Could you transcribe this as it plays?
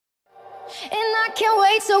And I can't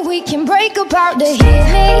wait so we can break apart to hear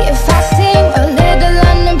me if I seem a little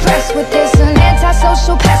unimpressed with this. An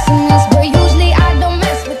antisocial pessimist, but usually I don't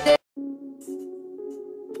mess with it.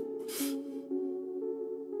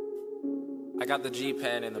 I got the G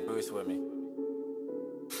pen in the booth with me.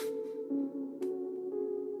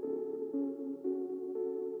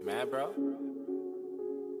 You mad, bro?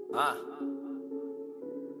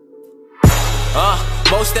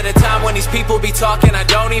 Most of the time when these people be talking, I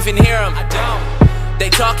don't even hear them. They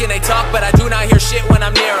talk and they talk, but I do not hear shit when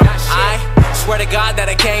I'm near them. I swear to God that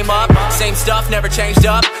I came up, same stuff, never changed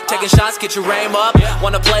up. Taking shots, get your aim up.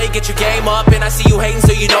 Wanna play, get your game up. And I see you hating,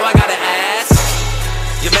 so you know I gotta ask.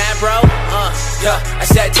 You mad, bro? Yeah, I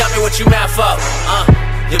said, tell me what you mad for.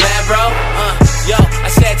 You mad, bro? Yo,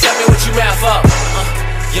 I said, tell me what you mad for.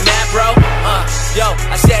 You mad, bro? Yo,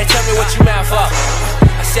 I said, tell me what you mad for.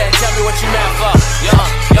 I said, tell me what you mad for. Yo,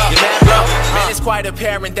 you mad, bro? Man, it's quite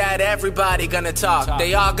apparent that everybody gonna talk.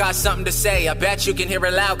 They all got something to say. I bet you can hear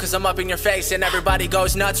it loud, cause I'm up in your face. And everybody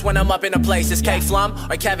goes nuts when I'm up in a place. It's K-Flum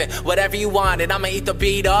or Kevin, whatever you want. And I'ma eat the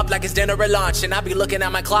beat up like it's dinner or lunch. And I be looking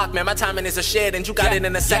at my clock, man, my timing is a shit. And you got it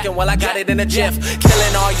in a second, well I got it in a jiff.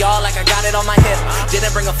 Killing all y'all like I got it on my hip.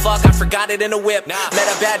 Didn't bring a fuck, I forgot it in a whip. Met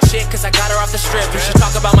a bad chick cause I got her off the strip. And she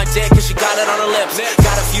talk about my dick cause she got it on her lips.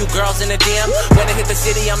 Got a few girls in the DM. When I hit the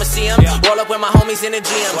city, I'ma see them. Roll up with my homies in the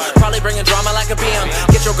gym. Probably bringing drama like a BM.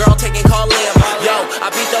 Get your girl taking call Liam. Yo,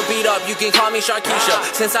 I beat the beat up, you can call me Sharkeisha.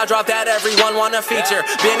 Since I dropped that, everyone wanna feature.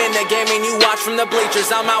 Been in the game and you watch from the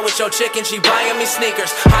bleachers. I'm out with your chick and she buying me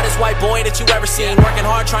sneakers. Hottest white boy that you ever seen. Working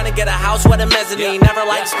hard trying to get a house with a mezzanine. Never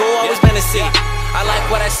liked school, always been a C. I like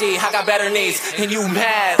what I see, I got better needs. And you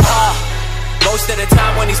mad, most of the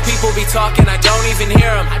time when these people be talking, I don't even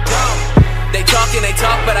hear them. They talk and they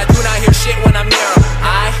talk, but I do not hear shit when I'm near them.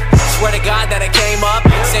 I swear to God that I came up,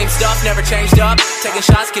 same stuff, never changed up. Taking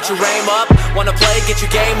shots, get your aim up. Wanna play, get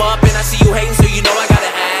your game up. And I see you hating, so you know I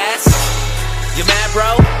gotta ask. You mad,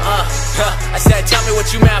 bro? I said, tell me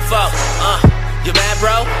what you mad for. You mad,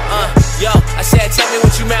 bro? Yo, I said, tell me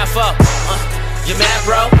what you mad for. You mad,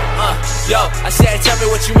 bro? Yo, I said, tell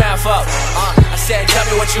me what you mad for. I said, tell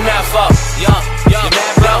me what you mad for. Yo, you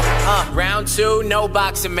mad, bro? Round two, no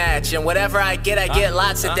boxing match. And whatever I get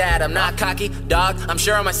lots of that. I'm not cocky, dog, I'm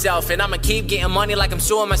sure of myself. And I'ma keep getting money like I'm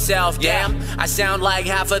suing myself. Damn, I sound like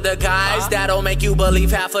half of the guys that'll make you believe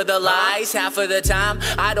half of the lies. Half of the time,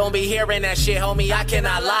 I don't be hearing that shit, homie. I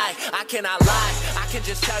cannot lie, I cannot lie. I can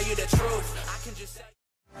just tell you the truth. I can just say